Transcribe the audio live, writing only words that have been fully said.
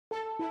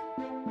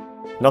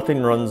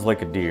Nothing runs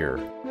like a deer.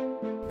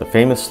 The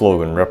famous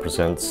slogan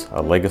represents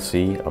a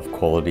legacy of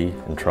quality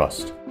and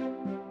trust.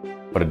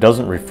 But it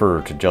doesn't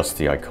refer to just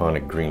the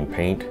iconic green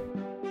paint.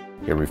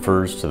 It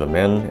refers to the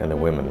men and the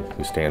women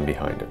who stand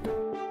behind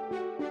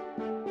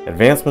it.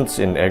 Advancements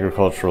in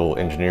agricultural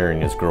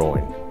engineering is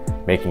growing,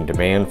 making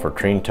demand for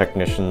trained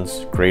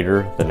technicians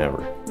greater than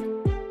ever.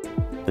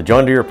 The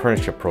John Deere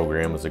Apprenticeship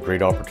program is a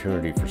great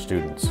opportunity for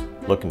students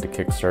looking to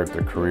kickstart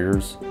their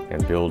careers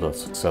and build a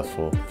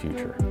successful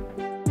future.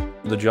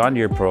 The John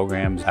Deere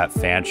program's at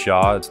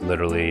Fanshawe. It's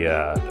literally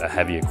a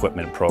heavy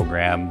equipment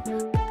program.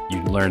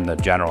 You learn the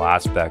general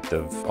aspect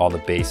of all the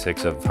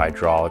basics of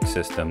hydraulic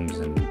systems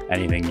and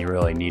anything you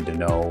really need to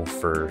know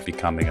for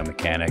becoming a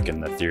mechanic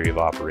and the theory of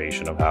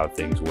operation of how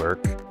things work.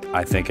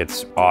 I think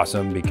it's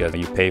awesome because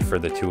you pay for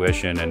the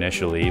tuition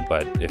initially,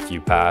 but if you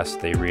pass,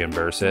 they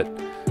reimburse it.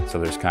 So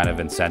there's kind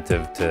of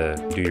incentive to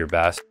do your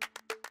best.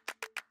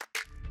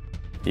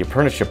 The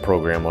apprenticeship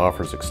program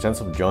offers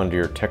extensive John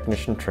Deere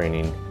technician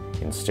training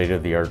in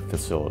state-of-the-art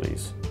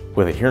facilities.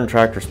 With a Huron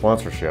Tractor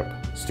sponsorship,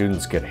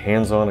 students get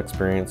hands-on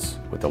experience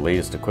with the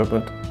latest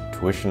equipment,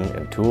 tuition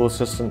and tool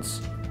assistance,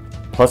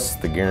 plus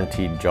the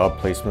guaranteed job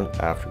placement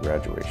after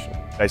graduation.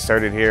 I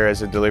started here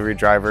as a delivery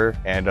driver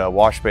and a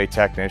wash bay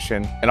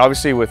technician. And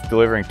obviously with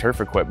delivering turf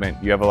equipment,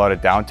 you have a lot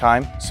of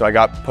downtime. So I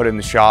got put in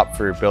the shop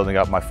for building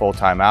up my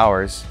full-time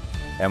hours.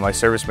 And my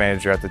service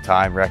manager at the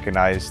time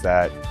recognized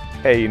that,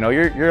 hey, you know,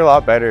 you're a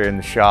lot better in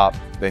the shop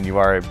than you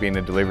are being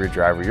a delivery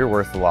driver. You're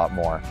worth a lot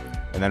more.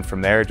 And then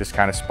from there, it just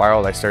kind of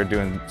spiraled. I started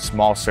doing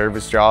small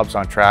service jobs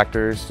on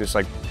tractors, just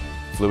like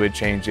fluid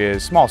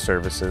changes, small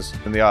services.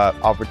 And the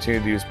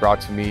opportunity was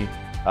brought to me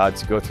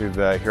to go through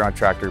the Huron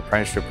Tractor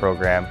Apprenticeship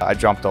program. I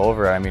jumped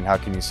over it. I mean, how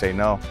can you say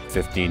no?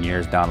 15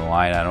 years down the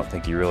line, I don't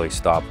think you really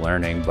stop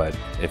learning, but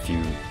if you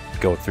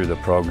go through the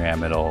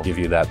program, it'll give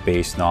you that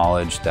base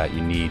knowledge that you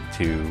need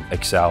to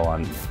excel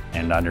on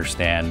and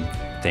understand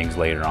things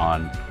later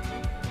on.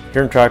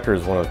 Huron Tractor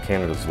is one of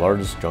Canada's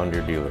largest John Deere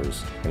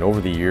dealers, and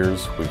over the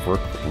years we've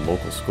worked with the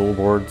local school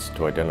boards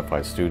to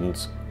identify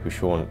students who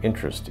show an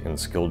interest in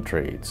skilled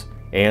trades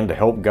and to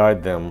help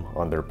guide them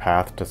on their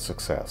path to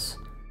success.